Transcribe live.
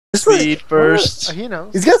speed first. He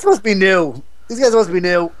knows. These guys must be new. These guys must be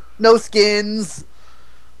new. No skins.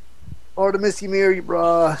 Artemis Ymir,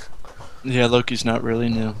 bruh. Yeah, Loki's not really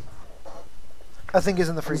new. I think he's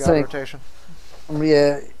in the free guy saying- rotation.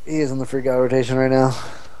 Yeah, he is in the free guy rotation right now.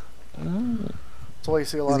 That's why you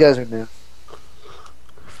see a lot These guys of are new.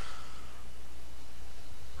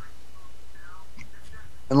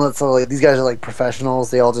 And like these guys are like professionals.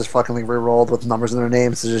 They all just fucking like re-rolled with numbers in their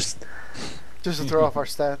names to just just to throw off our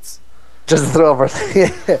stats. to throw over.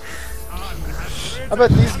 Yeah. I bet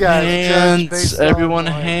these guys judge Hands, based everyone,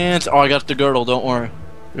 on, like, hands. Oh, I got the girdle. Don't worry.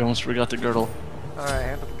 We almost forgot the girdle. Alright,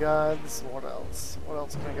 hand of the gods. What else? What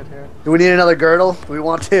else can I get here? Do we need another girdle? Do we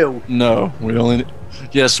want two? No, we only.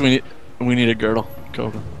 Yes, we need a girdle.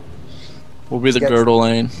 Cobra. We'll be the Yes. girdle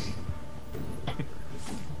lane.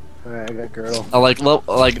 Alright, I got girdle. I like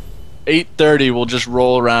 8:30. We'll just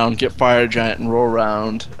roll around, get fire giant, and roll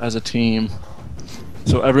around as a team.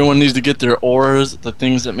 So everyone needs to get their auras, the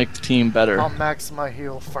things that make the team better. I'll max my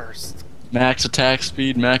heal first. Max attack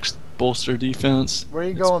speed, max bolster defense. Where are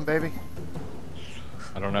you going, baby?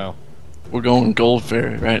 I don't know. We're going gold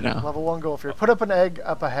fairy right now. Level 1 go for you. Put up an egg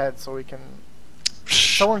up ahead so we can...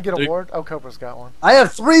 Someone get a Dude. ward? Oh, Cobra's got one. I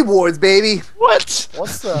have 3 wards, baby. What?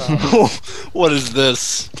 What's the... What is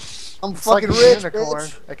this? I'm It's like fucking a rich, unicorn,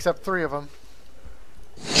 bitch. except 3 of them.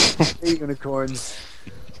 8 unicorns.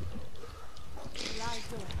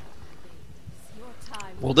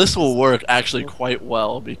 Well, this will work actually quite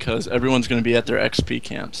well because everyone's going to be at their XP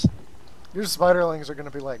camps. Your spiderlings are gonna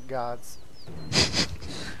be like gods.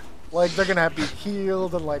 Like, they're gonna be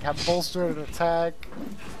healed and, like, have bolstered and attack.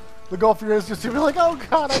 The Golfer is just gonna be like, oh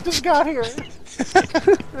god, I just got here!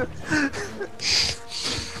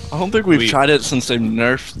 I don't think we've tried it since they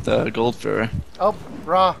nerfed the gold fairy. Oh,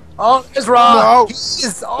 Ra. Oh, there's Ra. No.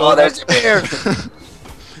 Oh, there's Ymir.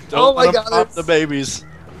 Don't Oh my let 'em God, pop it's- the babies.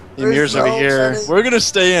 There's Ymir's over so here. many- We're gonna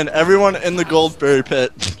stay in. Everyone in the gold fairy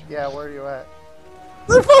pit. Yeah, where are you at?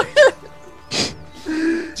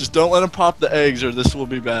 Just don't let them pop the eggs or this will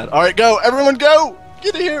be bad. Alright, go! Everyone go!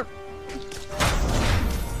 Get in here!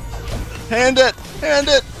 Hand it! Hand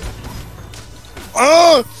it!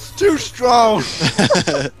 Oh! Too strong!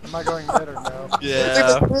 Am I going mid or no?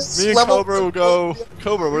 Yeah. Me and Level- Cobra will go.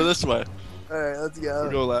 Cobra, we're this way. Alright, let's We'll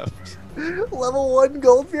go. go left. Level 1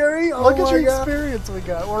 Gold Fury? Oh Look at my your god. experience we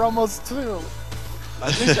got. We're almost 2.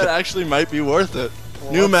 I think that actually might be worth it.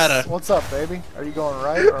 New meta. What's up, baby? Are you going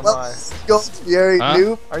right or am I? Gold Fury, Huh?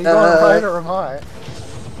 noob. Are you going right or am I?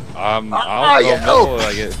 I'll go yeah, middle,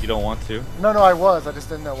 like, if you don't want to. No, I was. I just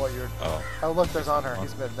didn't know what you're... Oh. Oh, look, there's Honor.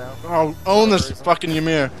 He's mid now. Oh, own this reason. fucking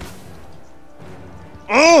Ymir.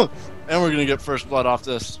 Oh! And we're gonna get first blood off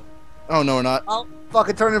this. Oh, no, we're not. Oh,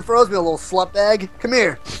 fucking turn and froze me, a little slut bag. Come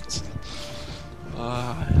here.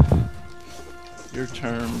 Your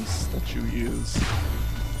terms that you use.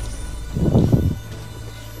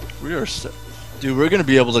 We are dude, we're gonna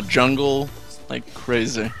be able to jungle like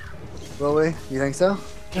crazy. Will we? You think so?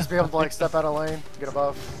 Just be able to, like, step out of lane, get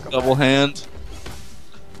above. Come Double back. hand.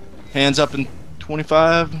 Hands up in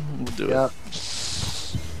 25. We'll do Yep.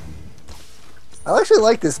 I actually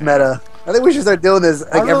like this meta. I think we should start doing this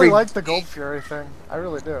I like really every. like the Gold Fury thing. I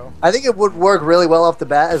really do. I think it would work really well off the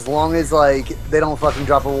bat as long as like they don't fucking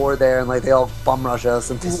drop a ward there and like they all bum rush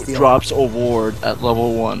us and just it. steal. Drops a ward at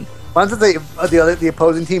level 1. Once the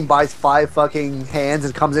opposing team buys 5 fucking hands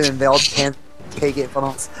and comes in and they all can't take it from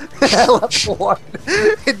us. Level 1.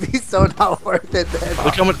 It'd be so not worth it then.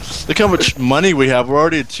 Look how much money we have. We're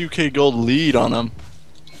already a 2k gold lead on them.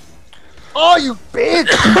 Oh, you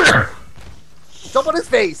bitch! Jump on his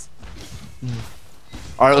face.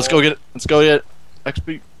 All right, let's go get it. Let's go get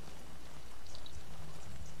XP.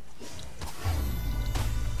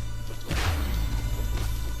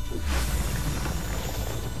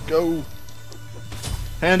 Go.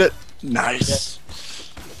 Hand it. Nice.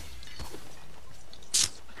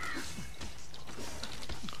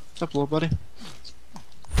 What's up, little buddy?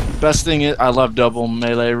 Best thing is, I love double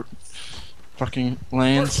melee fucking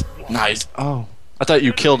lanes. Nice. Oh. I thought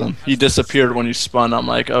you killed him. He disappeared when you spun. I'm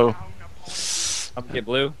like, oh. I'm get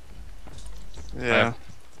blue. Yeah.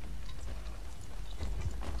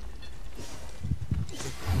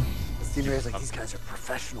 Steve Ray's like, these guys are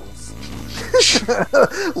professionals.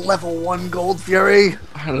 Level 1 Gold Fury.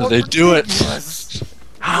 How do they do it?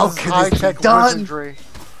 How This is can this be high-tech done? wizardry.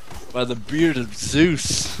 By the beard of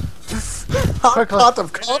Zeus. Hot Quickly. pot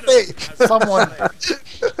of coffee. Someone.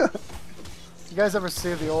 You guys ever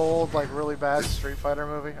see the old, like, really bad Street Fighter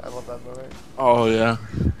movie? I love that movie. Oh yeah.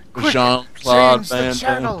 Quick, Jean-Claude change the Van Damme.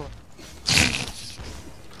 channel.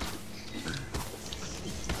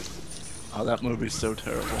 Oh, that movie's so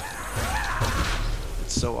terrible.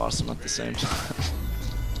 It's so awesome at the same time.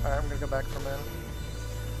 Alright, I'm gonna go back for a minute.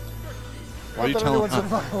 Why are you Not that telling anyone's in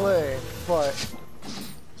my way, but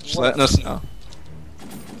Just letting us know.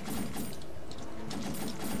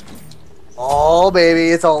 Oh, baby,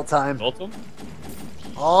 it's ult time. Ult him?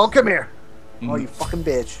 Oh, come here. Oh, you fucking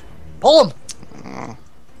bitch. Pull him.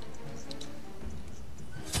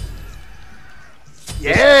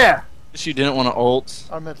 Yeah. Guess you didn't want to ult.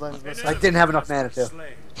 our mid lane's missing. I didn't have enough mana to.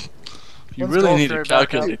 You When's really Gold need to Fury back up?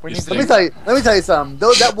 calculate We these need to- things. Let me tell you something.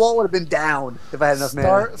 Though that wall would have been down if I had enough mana,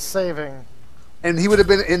 Start saving. and he would have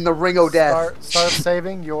been in the ring of death. Start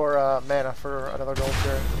saving your mana for another gold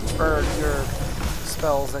tier. Or your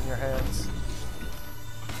spells in your hands.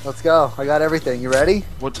 Let's go. I got everything. You ready?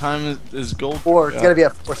 What time is gold? 4. It's Yeah. gotta be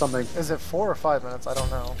at 4 something. Is it 4 or 5 minutes? I don't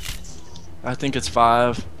know. I think it's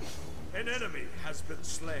 5. An enemy has been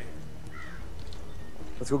slain.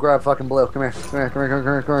 Let's go grab fucking blue. Come here. Come here. Come here. Come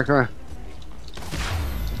here. Come here. Come here.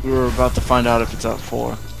 We were about to find out if it's at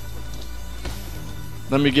 4.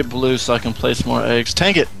 Let me get blue so I can place more eggs.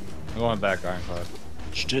 Tank it! I'm going back, Ironclad.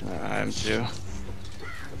 Shit. I'm too.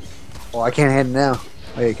 Oh, I can't hand it now.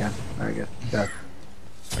 Oh, you can. Very good. Good.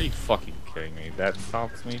 Are you fucking kidding me? That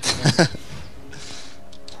stops me?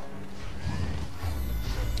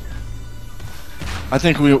 I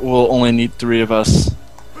think we will only need 3 of us.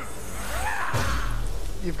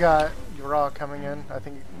 You've got Ura coming in. I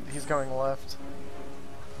think he's going left.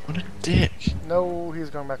 What a dick. No, he's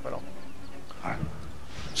going back middle.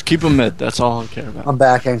 Just keep him mid. That's all I care about. I'm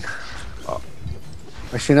backing.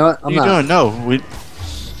 Actually, you know what? What I'm are you not. doing? No,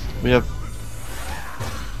 we have.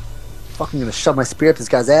 Fucking gonna shove my spear up this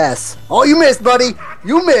guy's ass. Oh, you missed, buddy.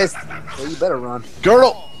 You missed. Well, you better run.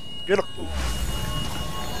 Girdle! Get him!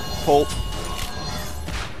 Pull.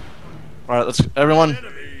 Alright, let's. Everyone,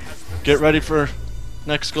 get ready for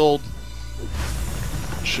next gold.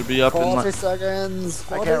 Should be up in 40 my. seconds.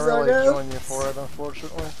 I 40 can't really seconds. join you for it,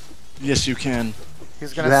 unfortunately. Yes, you can.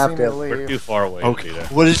 He's You gonna have see to. me We're leave. too far away Okay. to do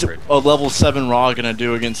that. What is a level 7 Raw gonna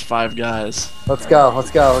do against 5 guys? Let's go.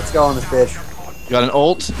 Let's go. Let's go on this bitch. You got an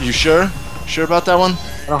ult? You sure? Sure about that one?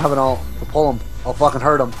 I don't have an ult. I'll pull him. I'll fucking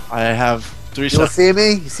hurt him. I have 3 You wanna seconds. see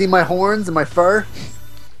me? You see my horns and my fur?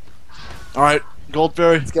 Alright, gold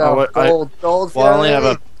fairy. Let's go. Gold Well, I only have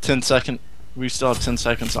Fury. a 10-second. We still have 10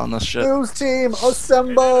 seconds on this shit. News team,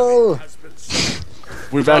 assemble! Has been slain.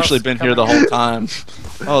 We've actually been here the whole time.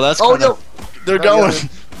 Oh, that's Oh, kinda, yo! They're Oh, going. yeah.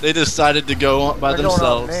 They decided to go on by They're going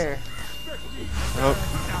on themselves. me.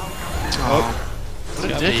 Oh.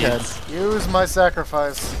 What a dickhead. Use my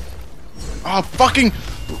sacrifice. Oh, fucking.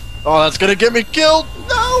 Oh, that's gonna get me killed.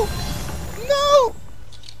 No! No!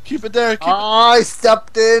 Keep it there. Keep it. I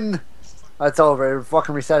stepped in. That's over. It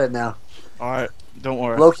fucking reset it now. Alright, don't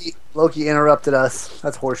worry. Loki interrupted us.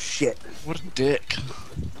 That's horse shit. What a dick.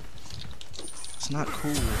 It's not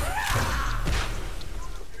cool.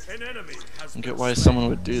 An enemy has I don't been get why slain. someone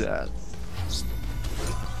would do that.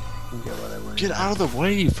 You get what I want. Get out of the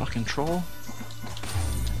way, you fucking troll.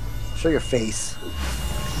 Show your face.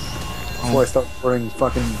 Before I start wearing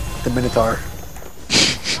fucking the Minotaur.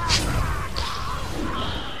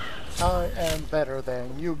 I am better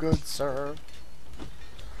than you, good sir.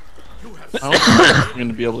 I don't think I'm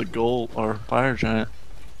gonna be able to gold or fire giant.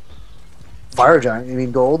 Fire giant, you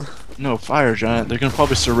mean gold? No, fire giant. They're gonna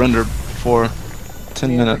probably surrender before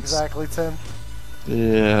 10 Yeah, minutes. Exactly 10.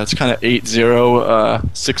 Yeah, it's kind of 8-0,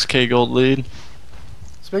 6k gold lead.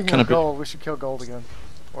 Speaking Kinda of gold, we should kill gold again.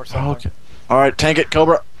 Or Oh, something. okay. Alright, tank it,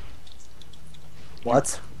 Cobra.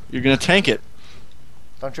 What? You're gonna tank it.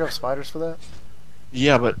 Don't you have spiders for that?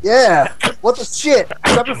 Yeah, but Yeah! What the shit?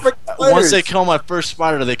 Stop your freaking once they spiders. kill my first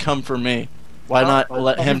spider, they come for me. Why not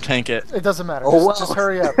let him tank it? It doesn't matter. Oh, Just, wow. just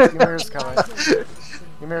hurry up. Ymir's coming.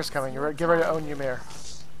 Ymir's coming. Get ready to own Ymir.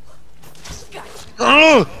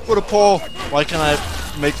 Ugh, what a pull! Why can't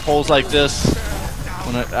I make pulls like this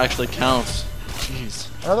when it actually counts? Jeez.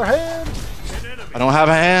 Another hand! I don't have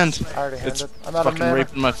a hand. I already It's handed. I'm out of fucking mana.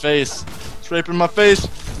 raping my face. It's raping my face.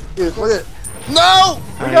 Dude, look at No!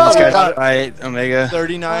 Alright, go! this guy's fight Omega.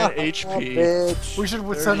 39 Oh, HP. bitch. We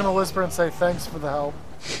should send him a whisper and say thanks for the help.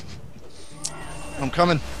 I'm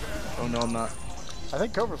coming. Oh no, I'm not. I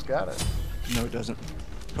think Cobra's got it. No, it doesn't.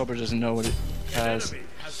 Cobra doesn't know what it has. Enemy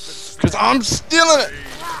has been slain. Cause I'm stealing it!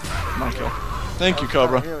 My kill. Thank you,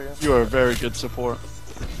 Cobra. I hear you. You are a very good support.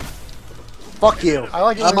 Fuck you. I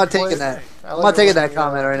like it I'm when not you play- taking that. I I'm like not it taking when that you,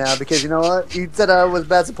 comment right now because you know what? You said I was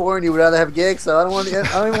bad support and you would rather have gigs, so I don't want. I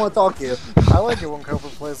don't even want to talk to you. I like it when Cobra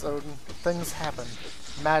plays Odin. Things happen.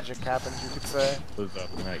 Magic happens, you could say. Blue's up.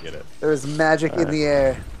 I get it. There's magic in the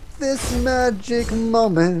air. This magic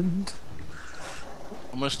moment.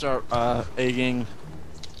 I'm gonna start egging.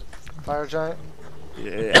 Fire Giant.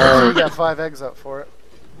 Yeah. You got 5 eggs up for it.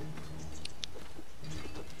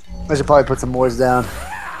 I should probably put some moors down.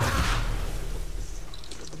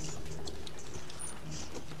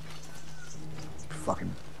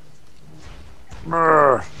 Fucking.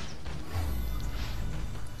 Brr.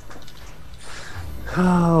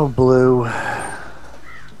 Oh, blue. Why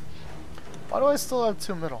do I still have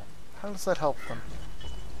 2 middle? How does that help them?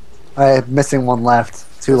 I'm missing one left.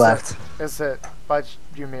 2 left. Is it by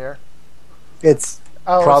Ymir? It's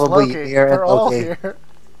Oh, probably it's Loki. here and They're all Loki. here.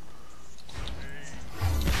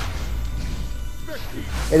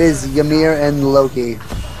 It is Ymir and Loki.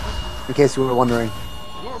 In case you were wondering.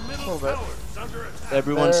 Your middle Little bit. tower is under attack.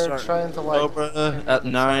 Everyone They're start. trying to, like, Cobra into at the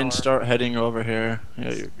 9. tower. Start heading over here.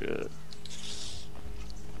 Yeah, you're good.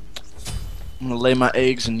 I'm gonna lay my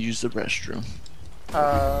eggs and use the restroom.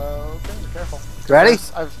 Okay, be careful. Ready?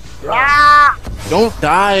 Yeah. Don't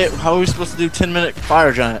die. How are we supposed to do 10-minute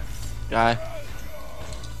fire giant, guy?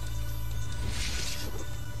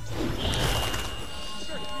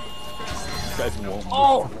 You guys won't.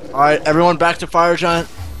 All right, everyone, back to fire giant.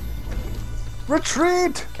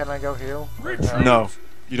 Retreat! Can I go heal? No,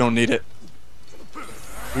 you don't need it.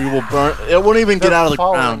 We will burn. It won't even get They're out of the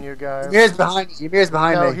following ground. you guys. Ymir's behind me. Ymir's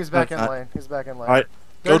behind No, me. he's back in Okay. lane. He's back in lane. All right,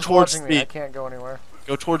 They're go just towards watching me. I speed. can't go anywhere.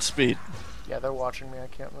 Go towards speed. Yeah, they're watching me. I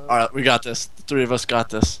can't move. All right, we got this. The 3 of us got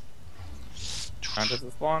this. Time does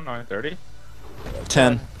this spawn? 9:30.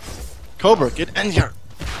 10. Cobra, get in here.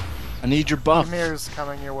 I need your buff. Ymir's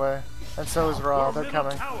coming your way. And so is Ra. Your They're middle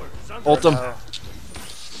coming. tower is under Ult 'em. attack.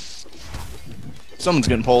 Someone's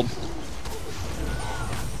getting pulled.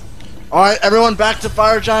 All right, everyone, back to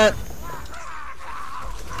fire giant.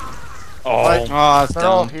 Oh, All right. Oh, it's They're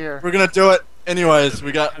all down. here. We're gonna do it. Anyways,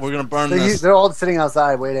 we're gonna burn this. They're all sitting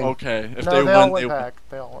outside waiting. Okay, if No, they they all win, went they. back.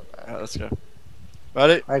 They all went back. Alright, let's go.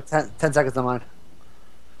 Ready? Alright, 10 seconds on mine.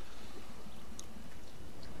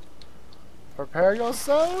 Prepare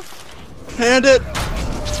yourself. Hand it.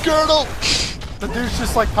 Skirtle. The dude's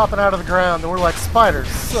just like popping out of the ground, and we're like, spiders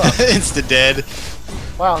suck. Insta dead.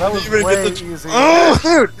 Wow, that was You even way get the- easy. Oh!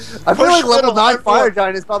 Dude, I feel Push like level middle, 9 everyone. fire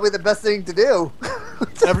giant is probably the best thing to do.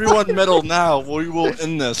 Everyone middle now. We will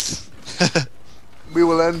end this. We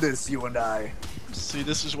will end this, you and I. See,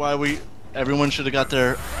 this is why everyone should have got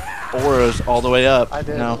their auras all the way up. I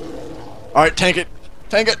did. No. All right, tank it.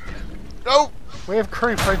 Tank it. Go. We have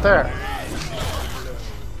creep right there.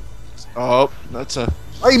 Oh, that's a.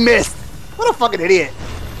 Oh, he missed. What a fucking idiot.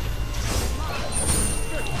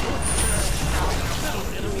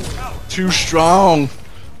 Too strong.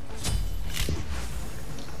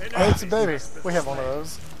 Oh, it's a baby. We have one of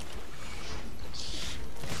those.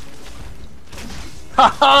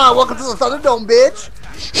 Haha, welcome to the Thunderdome, bitch.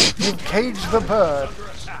 You've caged the bird.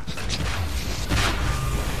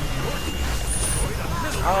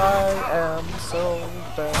 I am so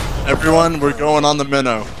bad. Everyone, we're going on the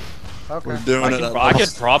minnow. Okay. We're doing it. I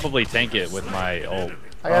could probably tank it with my ult.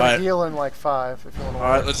 I got Alright. a heal in like 5 if you want to. All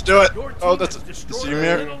right, let's do it. Your Oh, team that's has a destroyed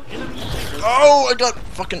Ymir. an enemy. Oh, I got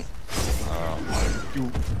fucking.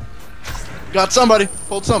 You got somebody.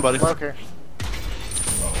 Pulled somebody. All Okay.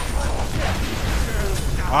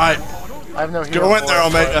 right, I have no heal. go in for there, it,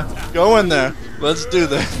 Omega. Go in there. Let's do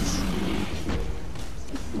this.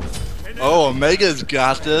 Oh, Omega's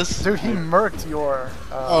got this. but- Dude, he murked your.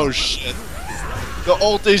 Oh shit. The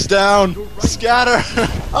ulti's down. Scatter.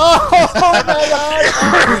 Oh my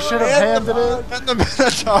god. You should have handed it. And the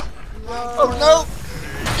Minotaur. Oh no.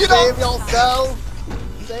 Get Save up. yourself.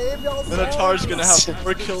 Save yourself. Minotaur's gonna have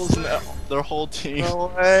 4 kills in their whole team.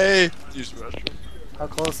 No way. Use the restroom. How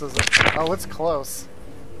close is it? Oh, it's close.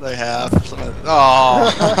 They have.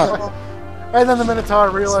 Oh. And then the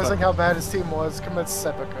Minotaur, realizing how bad his team was, commits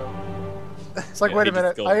seppuku. It's like, Yeah, wait he a just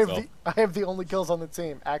minute, killed I himself. have the only kills on the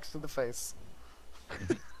team. Axe to the face.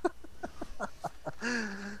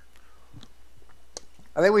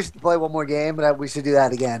 I think we should play one more game, but we should do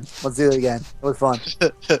that again. Let's do it again. It was fun.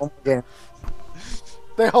 One more game.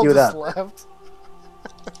 They all Give it just up. left.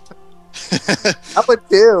 How about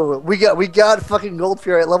 2? We got fucking Gold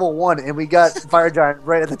Fury at level 1, and we got Fire Giant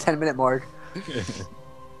right at the 10-minute mark.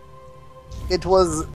 It was